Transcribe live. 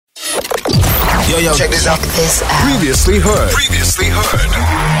Yo, check this out. Previously heard.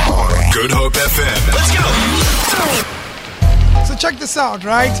 Good Hope FM. Let's go. So check this out,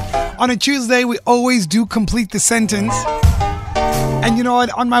 right? On a Tuesday, we always do complete the sentence. And you know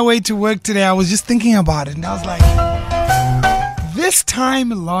what? On my way to work today, I was just thinking about it. And I was like, this time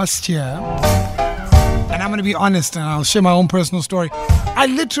last year, and I'm going to be honest and I'll share my own personal story. I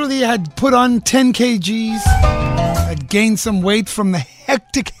literally had put on 10 kgs. I'd gained some weight from the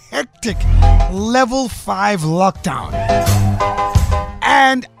hectic level 5 lockdown.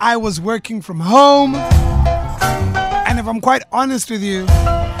 And I was working from home. And if I'm quite honest with you,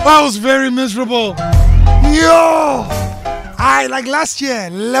 I was very miserable. Like last year,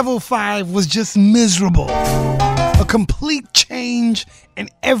 level 5 was just miserable. A complete change in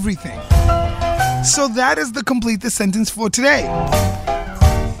everything. So that is the complete the sentence for today.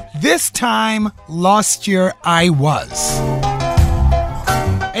 This time last year, I was.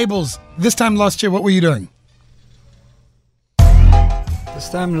 Abels, this time last year, what were you doing? This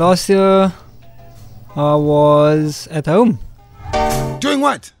time last year, I was at home. Doing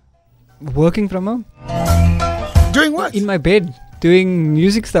what? Working from home. Doing what? In my bed. Doing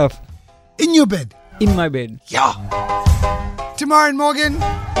music stuff. In your bed? In my bed. Yeah. Tamara and Morgan,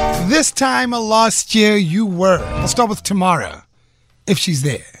 this time last year you were. I'll start with Tamara, if she's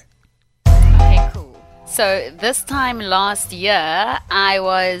there. Okay, cool. So this time last year, I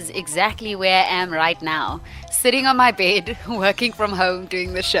was exactly where I am right now. Sitting on my bed, working from home,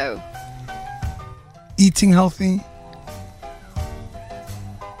 doing the show. Eating healthy?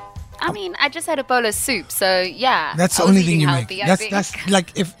 I mean, I just had a bowl of soup, so yeah. That's the only thing you make. That's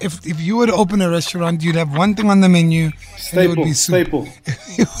like if you were to open a restaurant, you'd have one thing on the menu. And it would be soup. It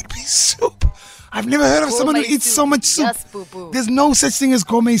would be soup. I've never heard of someone who eats so much soup. Yes, boo-boo. There's no such thing as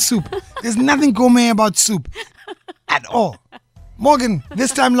gourmet soup. There's nothing gourmet about soup at all. Morgan,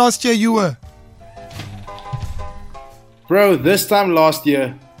 this time last year you were. Bro, this time last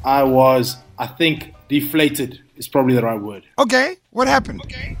year I was, I think, deflated is probably the right word. Okay, what happened?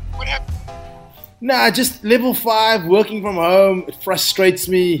 Nah, just level 5, working from home. It frustrates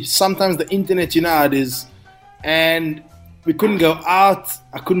me. Sometimes the internet, you know how it is. And we couldn't go out.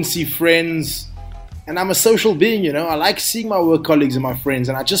 I couldn't see friends. And I'm a social being, you know. I like seeing my work colleagues and my friends.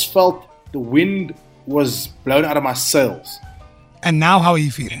 And I just felt the wind was blown out of my sails. And now how are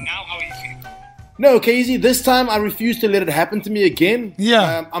you feeling? No, Kyeezi, this time I refuse to let it happen to me again.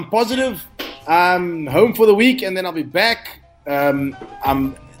 Yeah. I'm positive. I'm home for the week and then I'll be back. I'm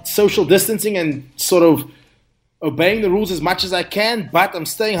social distancing and sort of obeying the rules as much as I can, but I'm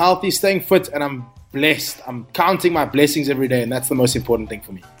staying healthy, staying fit, and I'm blessed. I'm counting my blessings every day, and that's the most important thing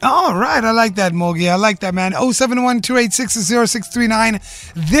for me. All right, I like that, Mogi. I like that, man. 071-286-0639.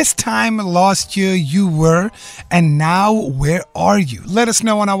 This time last year you were, and now where are you? Let us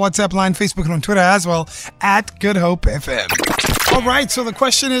know on our WhatsApp line, Facebook, and on Twitter as well, at Good Hope FM. All right, so the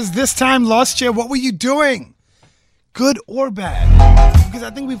question is, this time last year, what were you doing? Good or bad? Because I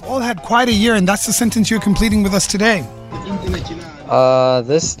think we've all had quite a year, and that's the sentence you're completing with us today.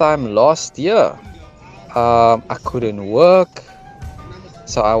 This time last year, I couldn't work,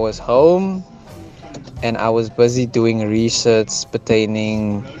 so I was home, and I was busy doing research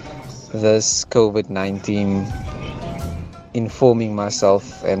pertaining this COVID-19, informing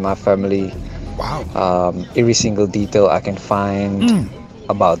myself and my family. Wow. Every single detail I can find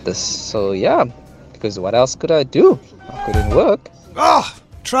about this. So yeah, because what else could I do? I couldn't work. Oh,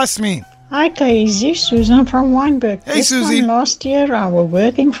 trust me. Hi, Kyeezi. Susan from Wynberg. Hey, Susie. Last year I was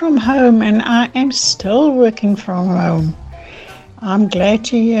working from home and I am still working from home. I'm glad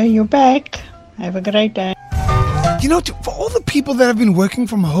to hear you're back. Have a great day. You know, for all the people that have been working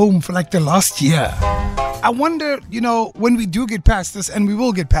from home for like the last year, I wonder, you know, when we do get past this, and we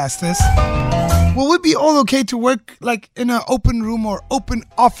will get past this, will it be all okay to work like in an open room or open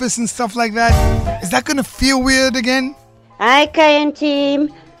office and stuff like that? Is that going to feel weird again? Hi, KN team.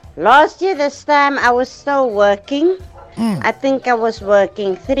 Last year, this time, I was still working. I think I was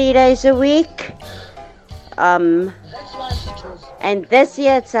working 3 days a week. And this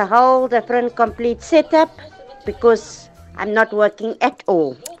year, it's a whole different, complete setup because I'm not working at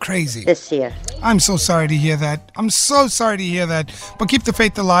all. Crazy. This year. I'm so sorry to hear that. I'm so sorry to hear that. But keep the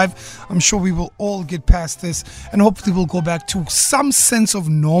faith alive. I'm sure we will all get past this. And hopefully we'll go back to some sense of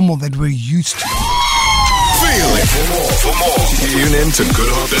normal that we're used to. Feel it. For more, tune in to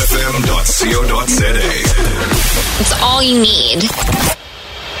goodhopefm.co.za. It's all you need.